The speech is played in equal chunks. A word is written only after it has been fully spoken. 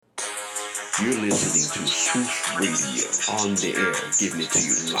You're listening to Swoosh Radio on the air, giving it to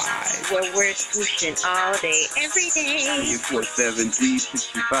you live. Where we're swooshing all day, every day. 24/7,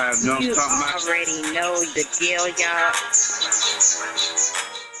 365. No, You already know the deal, y'all.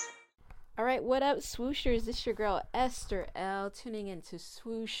 All right, what up, swooshers? This is your girl Esther L, tuning into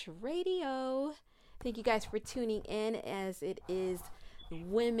Swoosh Radio. Thank you guys for tuning in, as it is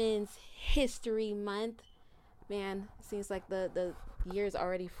Women's History Month. Man, seems like the year's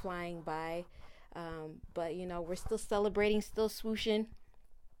already flying by, but you know, we're still celebrating, still swooshing,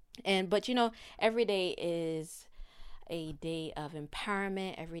 but you know, every day is a day of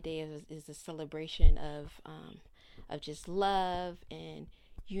empowerment. Every day is a celebration of just love and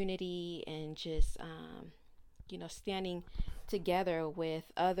unity, and just you know, standing together with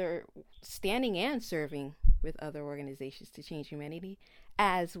standing and serving with other organizations to change humanity,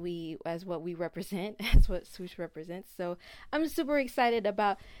 as what we represent, as what Swoosh represents. So I'm super excited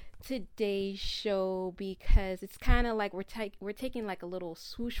about today's show, because it's kind of like we're taking like a little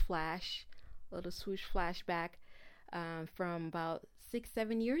swoosh flashback from about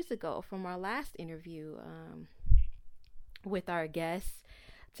 6-7 years ago, from our last interview with our guests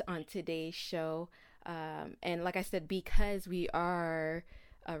on today's show. And like I said, because we are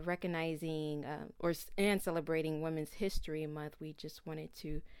recognizing and celebrating Women's History Month, we just wanted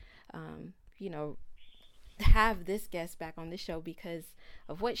to, you know, have this guest back on the show because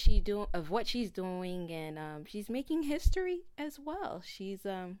of what she's doing, and she's making history as well. She's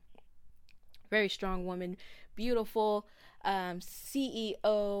very strong woman, beautiful, CEO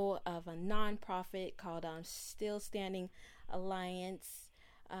of a nonprofit called Still Standing Alliance,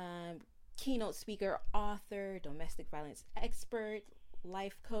 keynote speaker, author, domestic violence expert,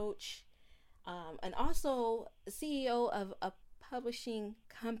 life coach, and also CEO of a publishing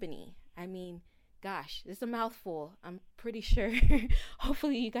company. I mean, gosh, it's a mouthful. I'm pretty sure.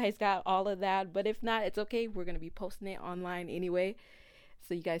 Hopefully you guys got all of that, but if not, it's okay. We're going to be posting it online anyway,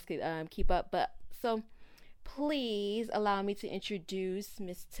 so you guys could keep up. But so please allow me to introduce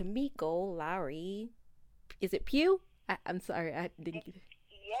Miss Tamiko Lowry. Is it Pugh? I'm sorry, I didn't get it.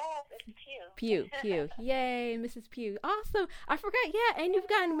 Yes, it's Pugh. Pugh. Yay, Mrs. Pugh. Awesome. I forgot. Yeah, and you've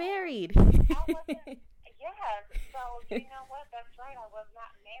gotten married. Yes. So, you know what? That's right. I was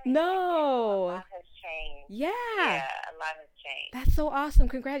not married. No. A lot has changed. Yeah, a lot has changed. that's so awesome.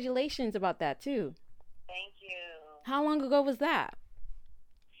 Congratulations about that, too. Thank you. How long ago was that?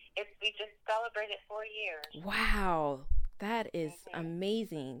 We just celebrated 4 years. Wow. That is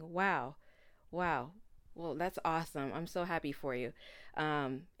amazing. Wow. Well, that's awesome. I'm so happy for you.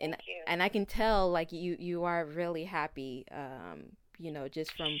 And I can tell, like, you are really happy, you know,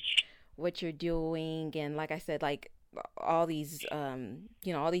 just from what you're doing. And like I said, like all these,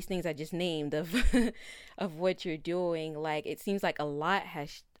 you know, all these things I just named of, of what you're doing, like, it seems like a lot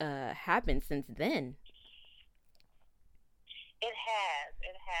has, happened since then. It has.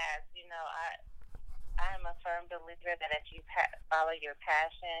 You know, I am a firm believer that if you follow your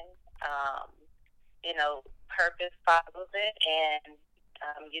passion, you know, purpose follows it, and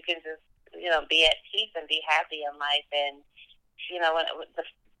you can just, you know, be at peace and be happy in life. And, you know, when the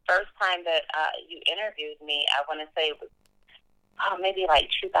first time that you interviewed me, I want to say it was maybe like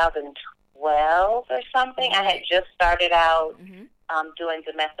 2012 or something. Right. I had just started out doing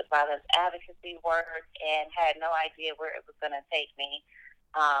domestic violence advocacy work and had no idea where it was going to take me.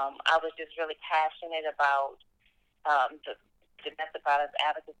 I was just really passionate about the domestic violence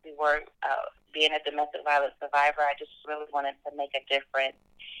advocacy work, being a domestic violence survivor. I just really wanted to make a difference,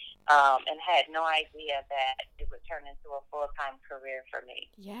 and had no idea that it would turn into a full-time career for me.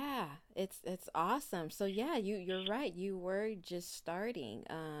 Yeah, it's awesome. So yeah, you're right. You were just starting,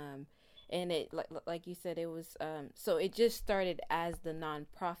 and it like you said, it was so it just started as the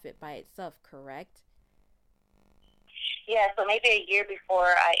nonprofit by itself, correct? Yeah, so maybe a year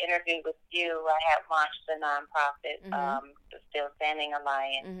before I interviewed with you, I had launched the nonprofit, the Still Standing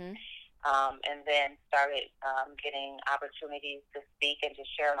Alliance, and then started getting opportunities to speak and to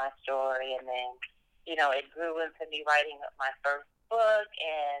share my story. And then, you know, it grew into me writing my first book,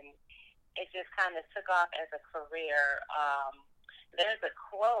 and it just kind of took off as a career. There's a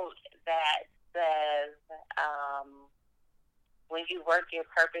quote that says, when you work your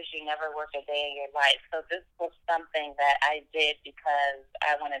purpose, you never work a day in your life. So this was something that I did because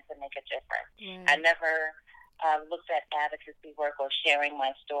I wanted to make a difference. Right. I never looked at advocacy work or sharing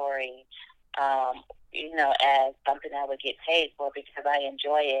my story, you know, as something I would get paid for, because I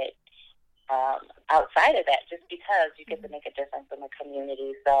enjoy it. Outside of that, just because you get to make a difference in the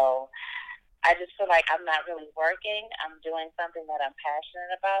community. So I just feel like I'm not really working. I'm doing something that I'm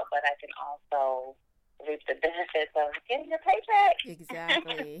passionate about, but I can also reap the benefits of getting a paycheck.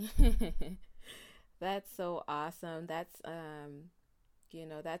 Exactly. That's so awesome. That's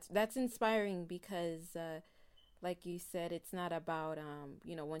that's inspiring because like you said, it's not about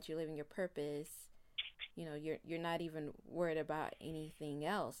once you're living your purpose, you're not even worried about anything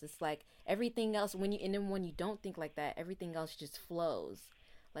else. It's like everything else when you don't think like that, everything else just flows.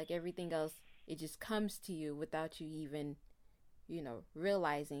 Like everything else, it just comes to you without you even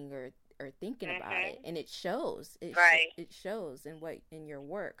realizing or thinking about it, and it shows. It shows in your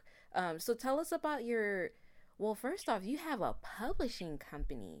work. So tell us about your. Well, first off, you have a publishing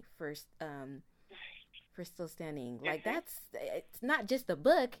company for Still Standing. Like it's not just a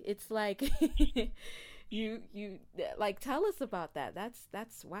book. It's like you like tell us about that.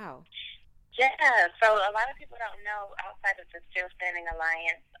 That's wow. Yeah. So a lot of people don't know outside of the Still Standing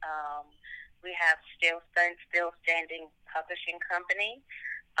Alliance, we have Still Standing Publishing Company.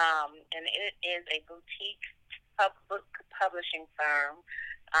 And it is a boutique book publishing firm,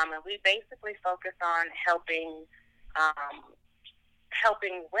 and we basically focus on helping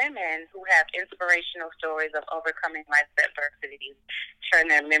women who have inspirational stories of overcoming life's adversities turn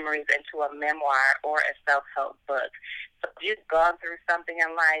their memories into a memoir or a self-help book. So if you've gone through something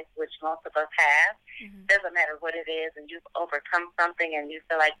in life, which most of us have, doesn't matter what it is, and you've overcome something and you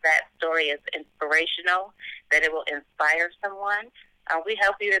feel like that story is inspirational, that it will inspire someone, we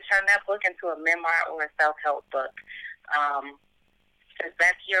help you to turn that book into a memoir or a self-help book. Because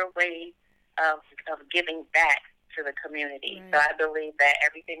that's your way of giving back to the community. Right. So I believe that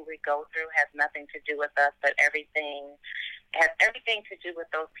everything we go through has nothing to do with us, but everything has everything to do with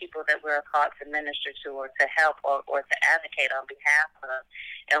those people that we're called to minister to or to help or to advocate on behalf of.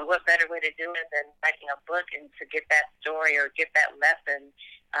 And what better way to do it than writing a book and to get that story or get that lesson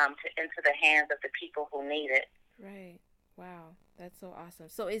into the hands of the people who need it. Right. Wow, that's so awesome.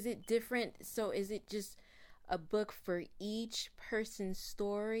 So is it different? So is it just a book for each person's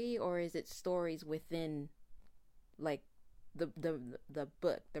story, or is it stories within, like, the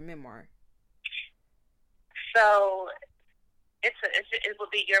book, the memoir? So it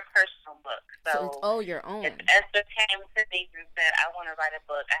will be your personal book. So it's your own. If Esther came to me and said, "I want to write a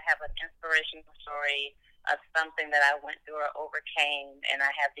book. I have an inspirational story of something that I went through or overcame, and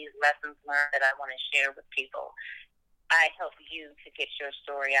I have these lessons learned that I want to share with people." I help you to get your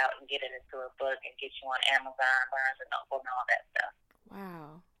story out and get it into a book and get you on Amazon, Barnes and Noble, and all that stuff.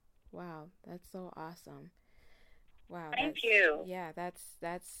 Wow, that's so awesome. Wow, thank you. Yeah, that's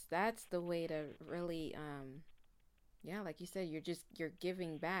the way to really, like you said, you're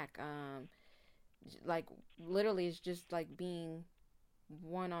giving back. Like literally, it's just like being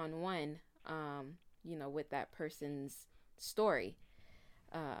one-on-one, with that person's story.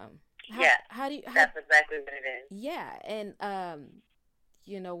 How do you? That's exactly what it is. Yeah, and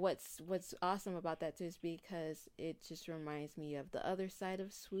what's awesome about that too is because it just reminds me of the other side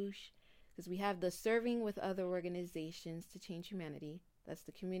of Swoosh, because we have the serving with other organizations to change humanity. That's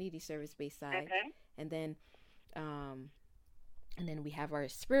the community service based side, and then we have our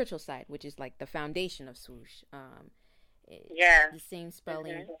spiritual side, which is like the foundation of Swoosh. The same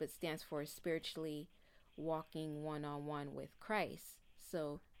spelling, but stands for spiritually walking one-on-one with Christ.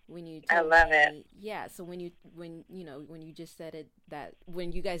 So when you I love it. Yeah, so when you just said it, that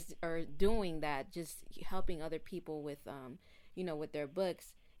when you guys are doing that, just helping other people with with their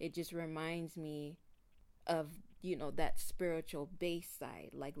books, it just reminds me of that spiritual base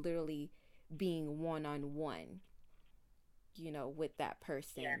side, like literally being one-on-one with that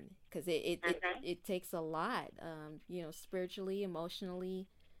person, because it takes a lot, spiritually, emotionally,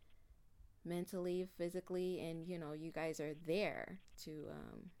 mentally, physically, and you guys are there to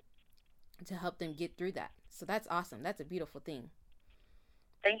help them get through that. So that's awesome. That's a beautiful thing.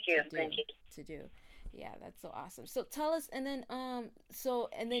 Thank you. Thank you. To do. Yeah, that's so awesome. So tell us, and then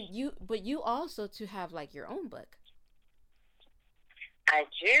you also to have like your own book. I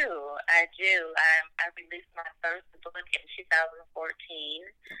do. I released my first book in 2014.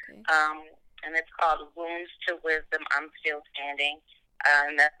 Okay. And it's called Wounds to Wisdom, I'm Still Standing.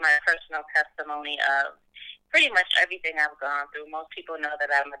 And that's my personal testimony of pretty much everything I've gone through. Most people know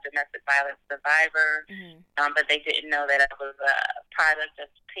that I'm a domestic violence survivor, but they didn't know that I was a product of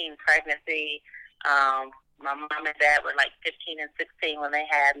teen pregnancy. My mom and dad were like 15 and 16 when they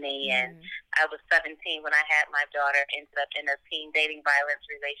had me, and I was 17 when I had my daughter. Ended up in a teen dating violence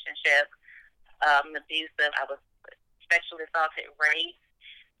relationship, abusive. I was sexually assaulted, raped.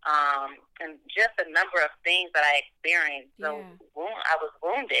 And just a number of things that I experienced. So I was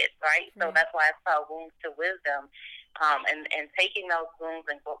wounded, right? So that's why it's called Wounds to Wisdom. And taking those wounds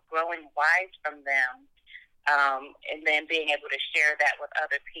and growing wise from them, and then being able to share that with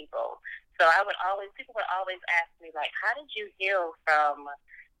other people. So people would always ask me, like, how did you heal from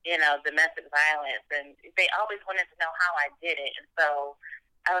domestic violence, and they always wanted to know how I did it. And so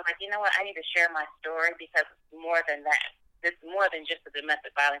I was like, you know what, I need to share my story because it's more than that. It's more than just the domestic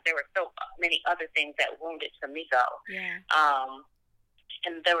violence. There were so many other things that wounded Tamiko. Yeah.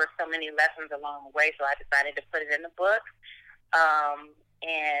 And there were so many lessons along the way, so I decided to put it in the book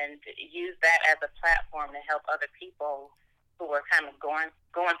and use that as a platform to help other people who were kind of going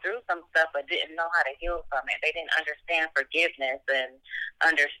through some stuff but didn't know how to heal from it. They didn't understand forgiveness and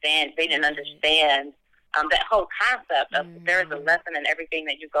they didn't understand that whole concept of there is a lesson in everything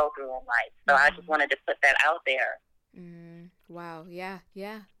that you go through in life. So I just wanted to put that out there. Wow. Yeah.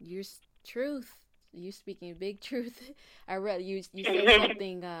 Your truth. You speaking big truth. I read you said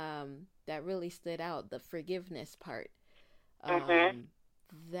something that really stood out. The forgiveness part.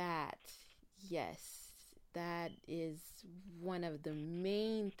 That is one of the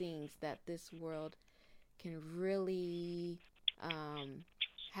main things that this world can really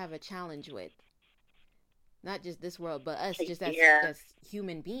have a challenge with. Not just this world, but us, just as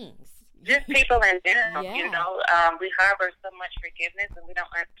human beings. Just people in general, Yeah. We harbor so much forgiveness and we don't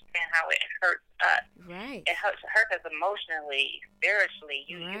understand how it hurts us. Right. It hurts us emotionally, spiritually.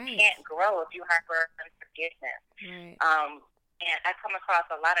 You can't grow if you harbor unforgiveness. Right. And I come across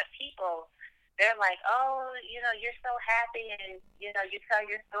a lot of people, they're like, oh, you're so happy and, you tell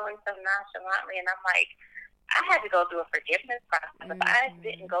your story so nonchalantly. And I'm like, I had to go through a forgiveness process. If I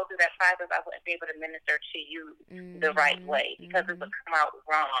didn't go through that process, I wouldn't be able to minister to you the right way because it would come out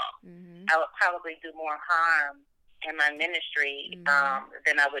wrong. I would probably do more harm in my ministry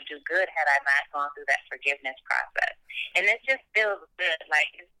than I would do good had I not gone through that forgiveness process. And it just feels good, like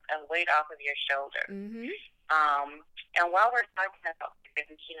it's a weight off of your shoulder. And while we're talking about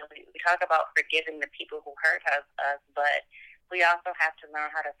forgiveness, we talk about forgiving the people who hurt us, but we also have to learn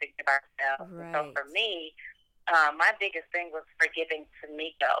how to forgive ourselves. Right. So for me, my biggest thing was forgiving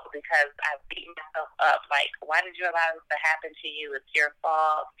Tamiko because I beat myself up. Like, why did you allow this to happen to you? It's your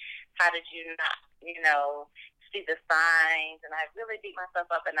fault. How did you not, see the signs? And I really beat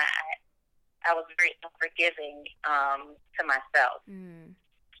myself up, and I was very unforgiving to myself.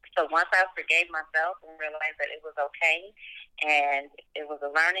 So once I forgave myself and realized that it was okay and it was a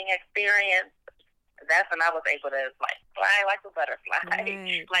learning experience, that's when I was able to fly like a butterfly,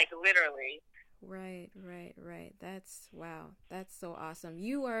 like literally. Right. That's wow. That's so awesome.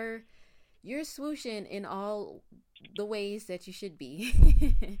 You're swooshing in all the ways that you should be.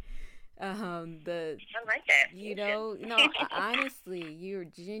 I like that. Honestly, you're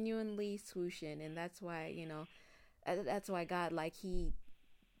genuinely swooshing, and that's why God,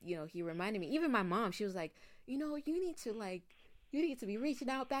 he reminded me. Even my mom, she was like, you need to be reaching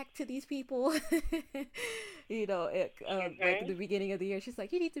out back to these people. Like at the beginning of the year, she's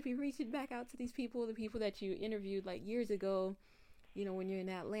like, you need to be reaching back out to these people, the people that you interviewed like years ago, when you're in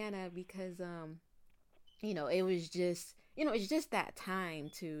Atlanta, because, it was just, it's just that time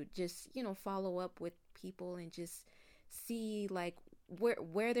to just, follow up with people and just see like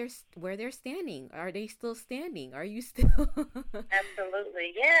where they're standing. Are they still standing? Are you still?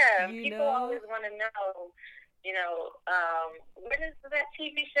 Absolutely. Yeah. People always want to know, what is that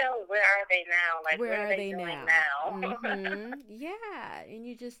TV show? Where are they now? Like, where are they doing now? Yeah. And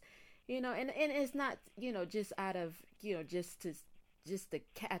you just, and it's not, just out of, just to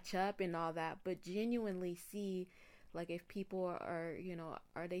catch up and all that, but genuinely see, like, if people are,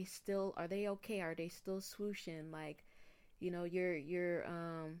 are they okay? Are they still swooshing? Like, you're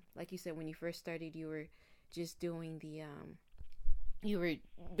like you said, when you first started, you were just doing the, you were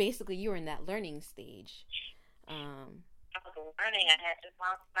in that learning stage. I was learning. I had this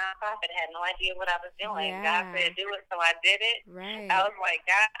nonprofit. I had no idea what I was doing. Yeah. God said do it, so I did it. Right. I was like,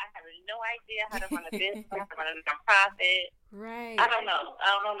 God, I have no idea how to run a business, how to run a nonprofit. Right. I don't know. I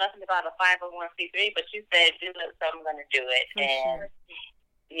don't know nothing about a 501c3, but you said do it, so I'm going to do it. For sure.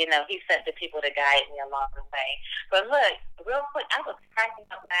 He sent the people to guide me along the way. But look, real quick, I was cracking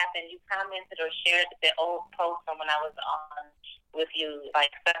up laughing. You commented or shared the old post from when I was on with you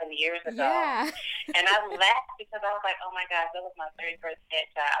like 7 years ago. Yeah. And I laughed because I was like, oh my gosh, that was my very first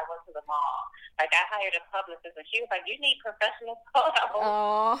headshot. I went to the mall. Like, I hired a publicist and she was like, you need professional photos.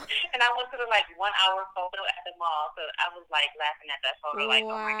 Oh. And I went to the 1 hour photo at the mall. So I was like laughing at that photo like,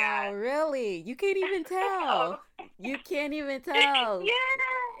 oh my God. Really? You can't even tell. You can't even tell.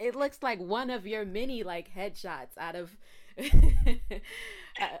 Yeah. It looks like one of your many headshots out of Okay.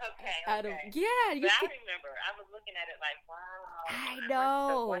 Yeah, but I remember I was looking at it like, wow. I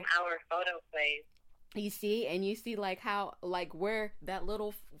know. 1 hour photo place. You see, and you see how where that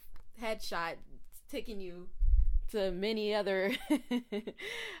little headshot taking you to many other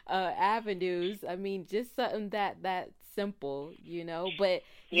avenues. I mean, just something that's simple, but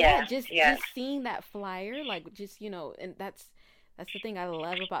just seeing that flyer, like, just, and that's the thing I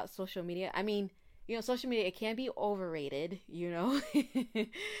love about social media. I mean, social media, it can be overrated,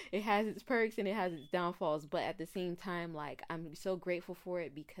 it has its perks and it has its downfalls, but at the same time, like, I'm so grateful for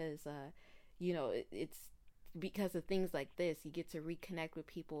it because, it's because of things like this, you get to reconnect with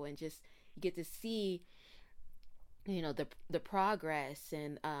people and just you get to see, the progress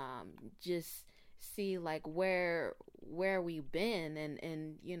and, just see like where we've been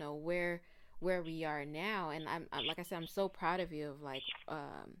and where we are now. And I'm like I said, I'm so proud of you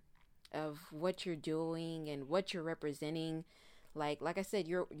of what you're doing and what you're representing. Like I said,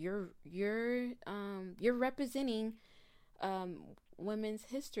 you're representing Women's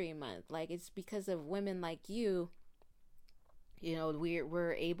History Month. Like, it's because of women like you,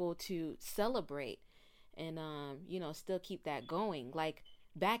 we're able to celebrate and still keep that going. Like,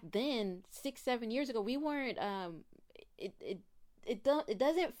 back then, 6-7 years ago, we weren't it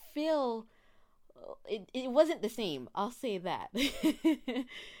doesn't feel, it wasn't the same, I'll say that.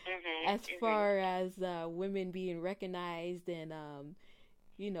 As far as women being recognized and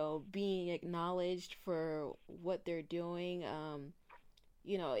being acknowledged for what they're doing,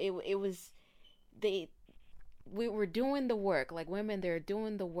 it was, we were doing the work, like, women, they're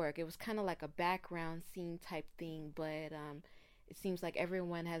doing the work. It was kind of like a background scene type thing, but it seems like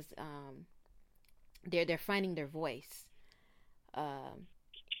everyone has they're finding their voice.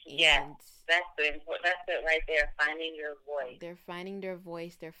 Yes, that's it right there, finding your voice. They're finding their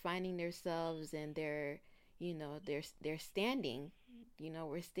voice, they're finding themselves, and they're standing.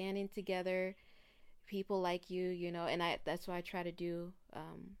 We're standing together, people like you, and that's what I try to do.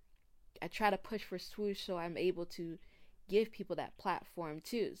 I try to push for Swoosh, so I'm able to give people that platform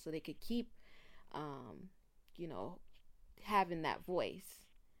too, so they could keep having that voice.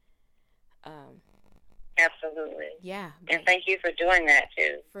 Absolutely. Yeah. And thank you for doing that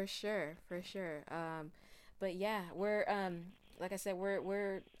too. For sure. But yeah, we're like I said,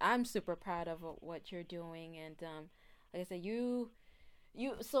 I'm super proud of what you're doing, and like I said, you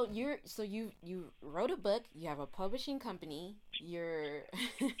wrote a book, you have a publishing company, you're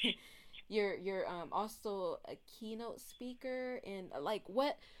you're also a keynote speaker, and like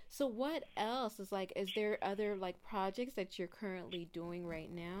what else is, like, is there other like projects that you're currently doing right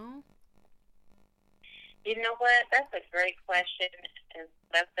now? You know what? That's a great question, and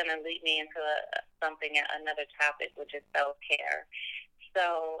that's going to lead me into another topic, which is self-care.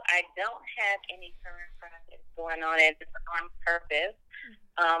 So I don't have any current projects going on purpose.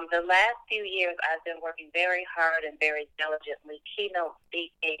 The last few years, I've been working very hard and very diligently, keynote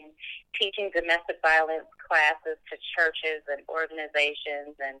speaking, teaching domestic violence classes to churches and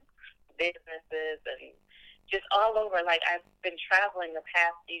organizations and businesses and just all over. Like, I've been traveling the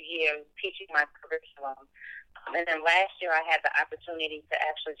past few years teaching my curriculum. And then last year I had the opportunity to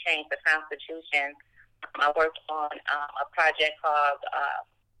actually change the Constitution. I worked on a project called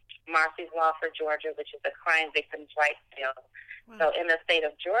Marcy's Law for Georgia, which is the Crime Victims' Rights Bill. Wow. So in the state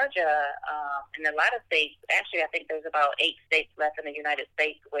of Georgia, and a lot of states, actually I think there's about 8 states left in the United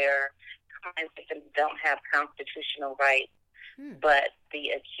States where crime victims don't have constitutional rights. But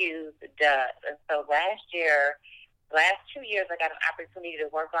the accused does. And so last 2 years, I got an opportunity to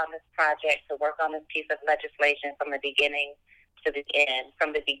work on this project, to work on this piece of legislation from the beginning to the end.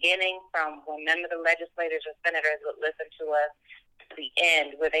 From the beginning, from when none of the legislators or senators would listen to us, to the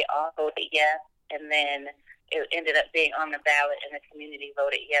end, where they all voted yes, and then it ended up being on the ballot, and the community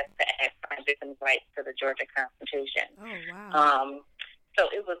voted yes to add crime victims' rights to the Georgia Constitution. Oh, wow.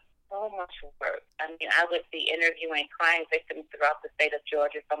 So it was so much work. I mean, I would be interviewing crime victims throughout the state of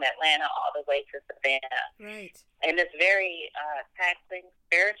Georgia, from Atlanta all the way to Savannah. Right. And it's very taxing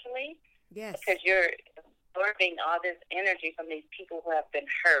spiritually. Yes. Because you're absorbing all this energy from these people who have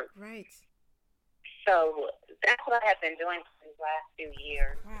been hurt. Right. So that's what I have been doing for these last few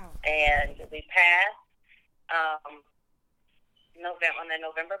years. Wow. And we passed on the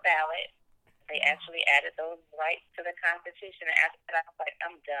November ballot. They actually added those rights to the Constitution, and after that, I was like,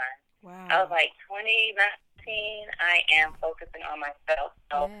 I'm done. Wow. I was like, 2019, I am focusing on myself.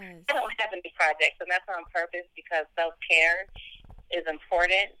 So yes. I don't have any projects, and that's on purpose, because self-care is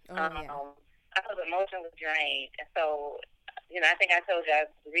important. I was emotionally drained, and so, I think I told you I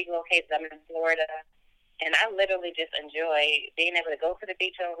relocated. I'm in Florida, and I literally just enjoy being able to go to the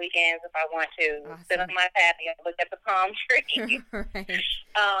beach on weekends if I want to, awesome. Sit on my patio, look at the palm trees. Right.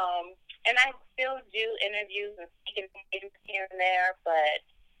 And I still do interviews and speaking here and there, but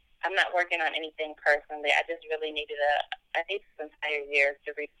I'm not working on anything personally. I just really needed this entire year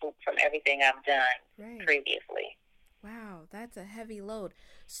to recoup from everything I've done previously. Wow, that's a heavy load.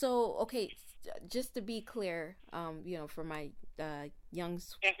 So, okay, just to be clear, you know, for my young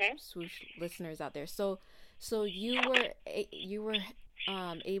swoosh listeners out there. So you were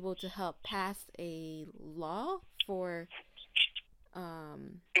able to help pass a law for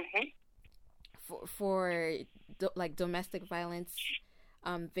like domestic violence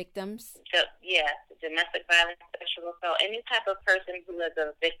victims. Domestic violence, sexual assault, any type of person who is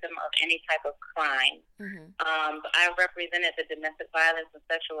a victim of any type of crime. I represented the domestic violence and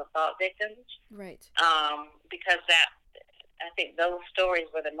sexual assault victims. Right. Because I think those stories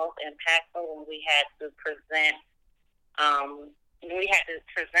were the most impactful when we had to present,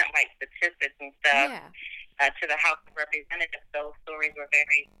 like statistics and stuff to the House of Representatives. Those stories were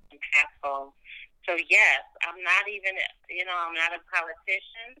very impactful. So yes, I'm not even, I'm not a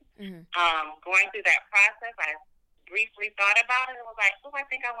politician. Going through that process, I briefly thought about it and was like, I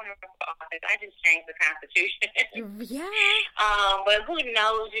think I want to run for office. I just changed the Constitution. But who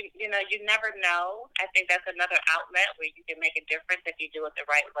knows? You never know. I think that's another outlet where you can make a difference if you do it the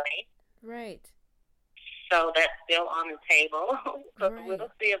right way. Right. So that's still on the table. So we'll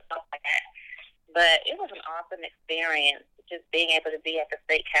see about that. But it was an awesome experience, just being able to be at the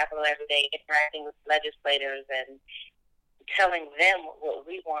state capitol every day, interacting with legislators and telling them what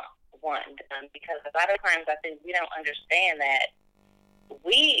we want done. Because a lot of times I think we don't understand that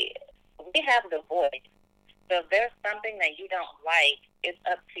we have the voice. So if there's something that you don't like, it's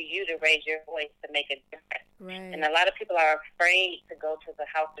up to you to raise your voice to make a difference. Right. And a lot of people are afraid to go to the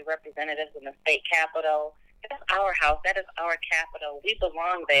House of Representatives and the state capitol. That's our house. That is our capital. We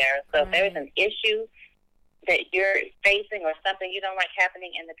belong there. So if there's an issue that you're facing or something you don't like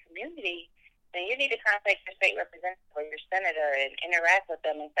happening in the community, then you need to contact your state representative or your senator and interact with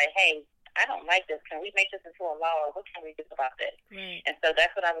them and say, hey, I don't like this. Can we make this into a law, or what can we do about this? Right. And so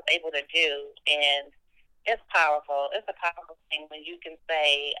that's what I was able to do. And it's powerful. It's a powerful thing when you can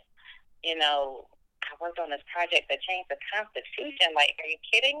say, I worked on this project that changed the Constitution. Like, are you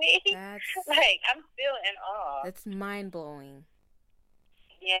kidding me? I'm still in awe. That's mind-blowing.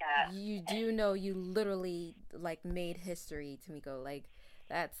 Yeah. You do know you literally, like, made history, Tomiko. Like,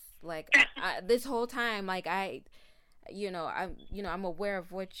 that's, like, I, this whole time, like, I'm aware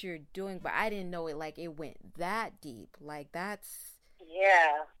of what you're doing, but I didn't know it went that deep. Like, that's...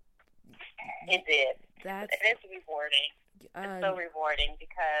 Yeah. It did. It's rewarding. It's so rewarding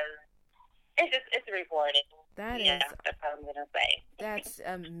because... It's rewarding. That's what I'm going to say. That's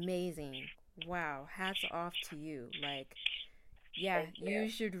amazing. Wow. Hats off to you. Like, yeah, you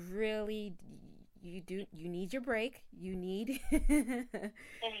should really, you need your break. You need,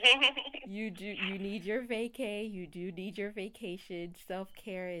 you need your vacay. You do need your vacation.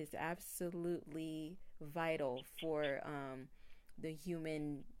 Self-care is absolutely vital for, the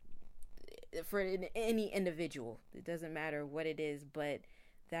human, for any individual. It doesn't matter what it is, but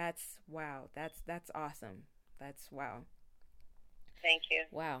that's wow. That's awesome. That's wow. Thank you.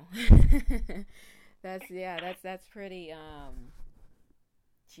 Wow. that's pretty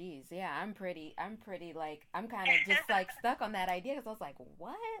geez, yeah, I'm pretty like, I'm kind of just like stuck on that idea because I was like,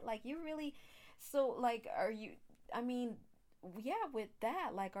 what? Like, you really, so like, are you, I mean, yeah, with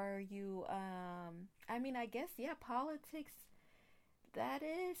that, like, are you, I mean, I guess, yeah, politics, that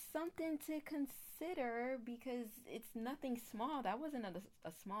is something to consider because it's nothing small. That wasn't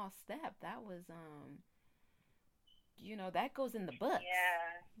a small step. That was, that goes in the books.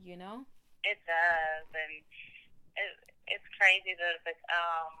 Yeah. It does. And it's crazy.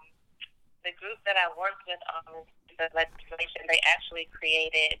 The group that I worked with on the legislation, they actually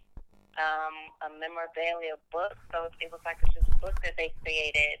created a memorabilia book. So it was like this book that they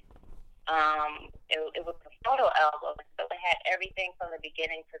created. It was a photo album, so it had everything from the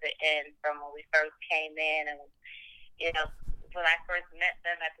beginning to the end, from when we first came in, and when I first met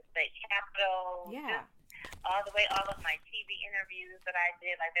them at the state capitol, all of my TV interviews that I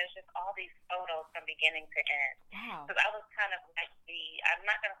did. Like, there's just all these photos from beginning to end. Wow. Because I was kind of like I'm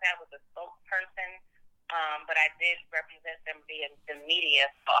not going to say I was a spokesperson, but I did represent them via the media.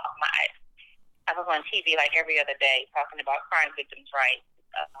 So I was on TV like every other day talking about crime victims' rights.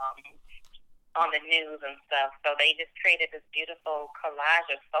 On the news and stuff. So they just created this beautiful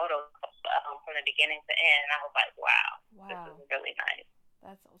collage of photos from the beginning to end. And I was like, wow. This is really nice.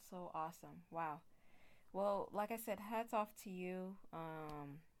 That's so awesome. Wow. Well, like I said, hats off to you.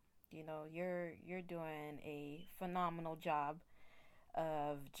 You're doing a phenomenal job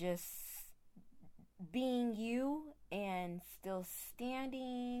of just being you and still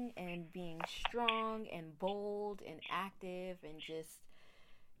standing and being strong and bold and active and just,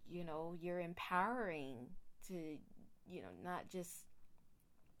 you're empowering to, not just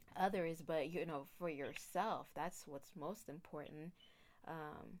others, but, for yourself. That's what's most important.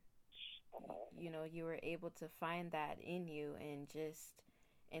 you were able to find that in you, and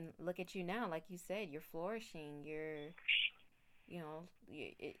look at you now. Like you said, you're flourishing.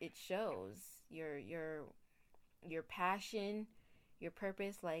 It shows your passion, your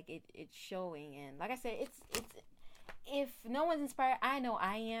purpose. Like it's showing. And like I said, it's if no one's inspired, I know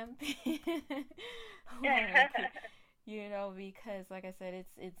I am. Because like I said,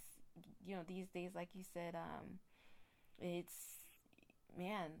 it's these days, like you said, it's,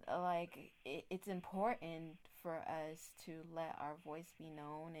 man, like it's important for us to let our voice be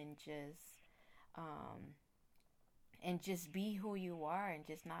known, and just be who you are, and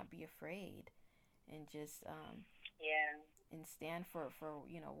just not be afraid, and just and stand for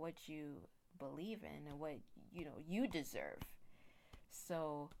what you believe in, and what you deserve.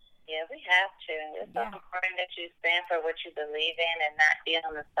 So yeah, we have to. It's so important that you stand for what you believe in and not be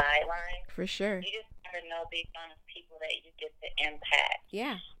on the sidelines. For sure. You just never know based on the people that you get to impact.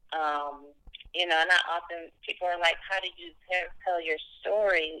 Yeah. And I often, people are like, how do you tell your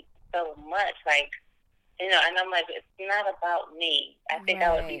story so much? Like, and I'm like, it's not about me. I think I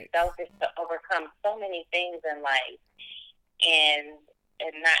would be selfish to overcome so many things in life and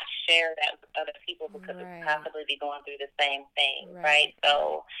not share that with other people because we possibly be going through the same thing, right?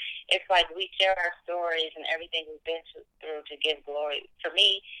 So it's like we share our stories and everything we've been through to give glory. For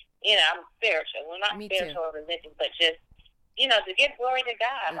me, I'm spiritual. Well, not spiritual or religious, but just, to give glory to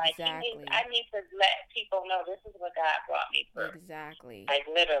God. Exactly. Like, I need to let people know this is what God brought me through. Exactly. Like,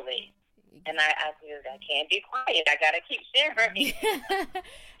 literally. And I can't be quiet. I got to keep sharing.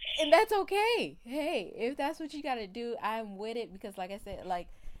 And that's okay. Hey, if that's what you got to do, I'm with it, because like I said, like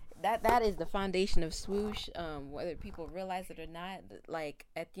that is the foundation of Swoosh, whether people realize it or not. Like,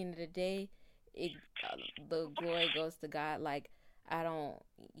 at the end of the day, the glory goes to God. Like, I don't,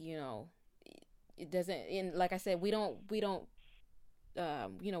 it doesn't, and like I said, we don't we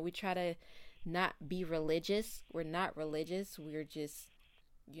try to not be religious. We're not religious. We're just,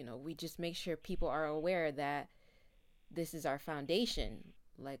 we just make sure people are aware that this is our foundation.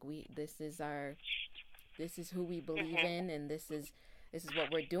 Like, this is who we believe in, and this is what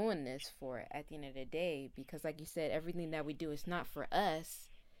we're doing this for at the end of the day. Because like you said, everything that we do is not for us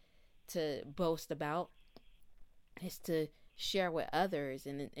to boast about. It's to share with others,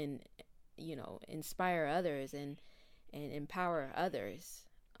 and inspire others, and empower others,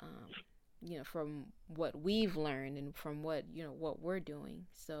 from what we've learned, and from what we're doing.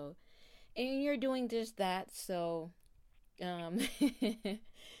 So, and you're doing just that. So,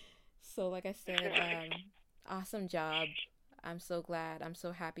 so like I said, awesome job. I'm so glad. I'm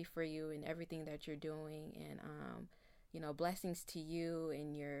so happy for you and everything that you're doing, and blessings to you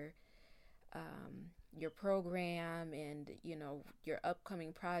and your program, and your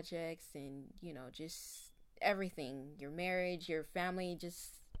upcoming projects, and just everything, your marriage, your family,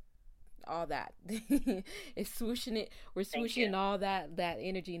 just all that. It's swooshing it. We're swooshing all that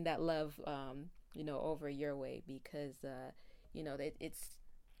energy and that love, over your way, because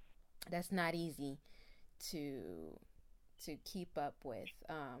that's not easy to keep up with.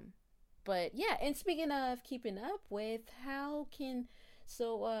 But yeah, and speaking of keeping up with, tell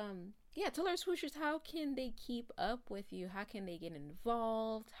our swooshers, how can they keep up with you? How can they get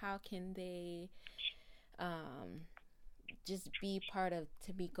involved? How can they just be part of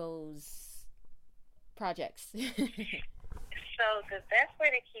Tamiko's projects? So the best way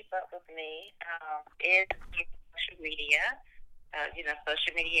to keep up with me is social media.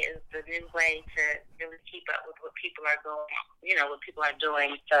 Social media is the new way to really keep up with what people are what people are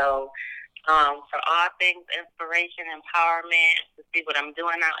doing. So, for all things inspiration, empowerment, to see what I'm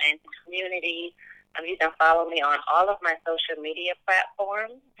doing out in the community, you can follow me on all of my social media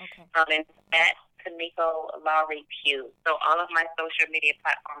platforms. Okay. And at Tamiko Lowry Pugh. So all of my social media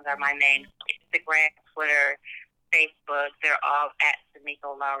platforms are my name: Instagram, Twitter, Facebook. They're all at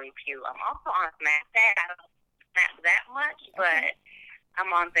Tamiko Lowry Pugh. I'm also on Snapchat. I don't snap that much, but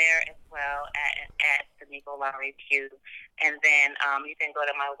I'm on there as well at Tamiko Lowry Pugh. And then you can go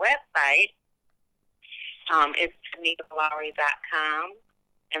to my website. It's TamikoLowry.com,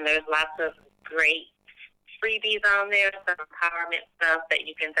 and there's lots of great freebies on there, some empowerment stuff that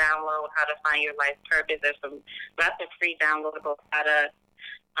you can download, how to find your life purpose. There's lots of free downloadable products.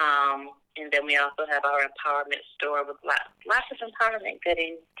 And then we also have our empowerment store with lots of empowerment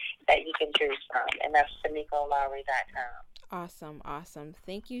goodies that you can choose from, and that's TamikoLowry.com. Awesome.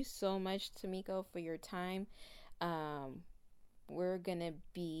 Thank you so much, Tamiko, for your time. We're gonna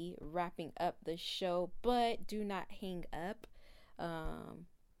be wrapping up the show, but do not hang up,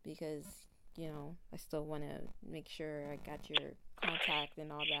 because I still want to make sure I got your contact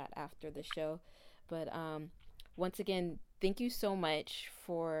and all that after the show. But once again, thank you so much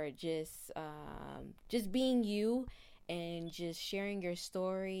for just being you and just sharing your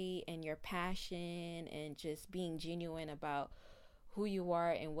story and your passion and just being genuine about who you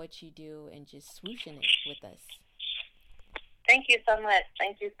are and what you do and just swooshing it with us. Thank you so much.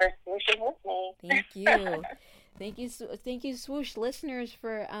 Thank you for swooshing with me. Thank you. Thank you, Swoosh listeners,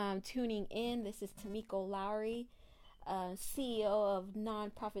 for tuning in. This is Tamiko Lowry, CEO of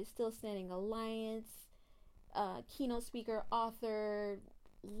nonprofit Still Standing Alliance, keynote speaker, author,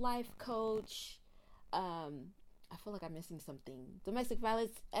 life coach. I feel like I'm missing something. Domestic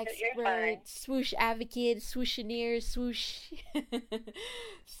violence expert, swoosh advocate, swooshineer, swoosh.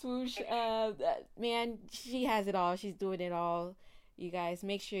 Swoosh. Man, she has it all. She's doing it all. You guys,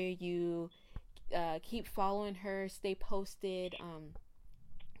 make sure you keep following her. Stay posted.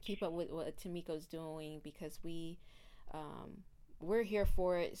 Keep up with what Tamiko's doing, because we're here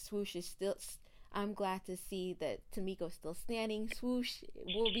for it. Swoosh is still... I'm glad to see that Tamiko's still standing. Swoosh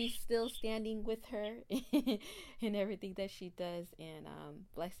will be still standing with her in everything that she does. And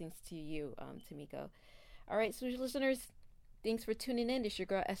blessings to you, Tamiko. All right, Swoosh listeners, thanks for tuning in. This is your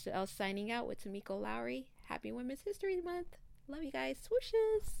girl Esther L signing out with Tamiko Lowry. Happy Women's History Month. Love you guys.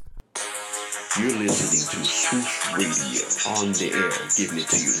 Swooshes. You're listening to Swoosh Radio on the air, giving it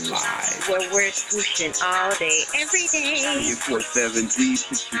to you live. Where we're swooshing all day, every day. 24/7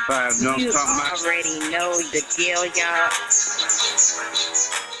 365. You already know the deal, y'all.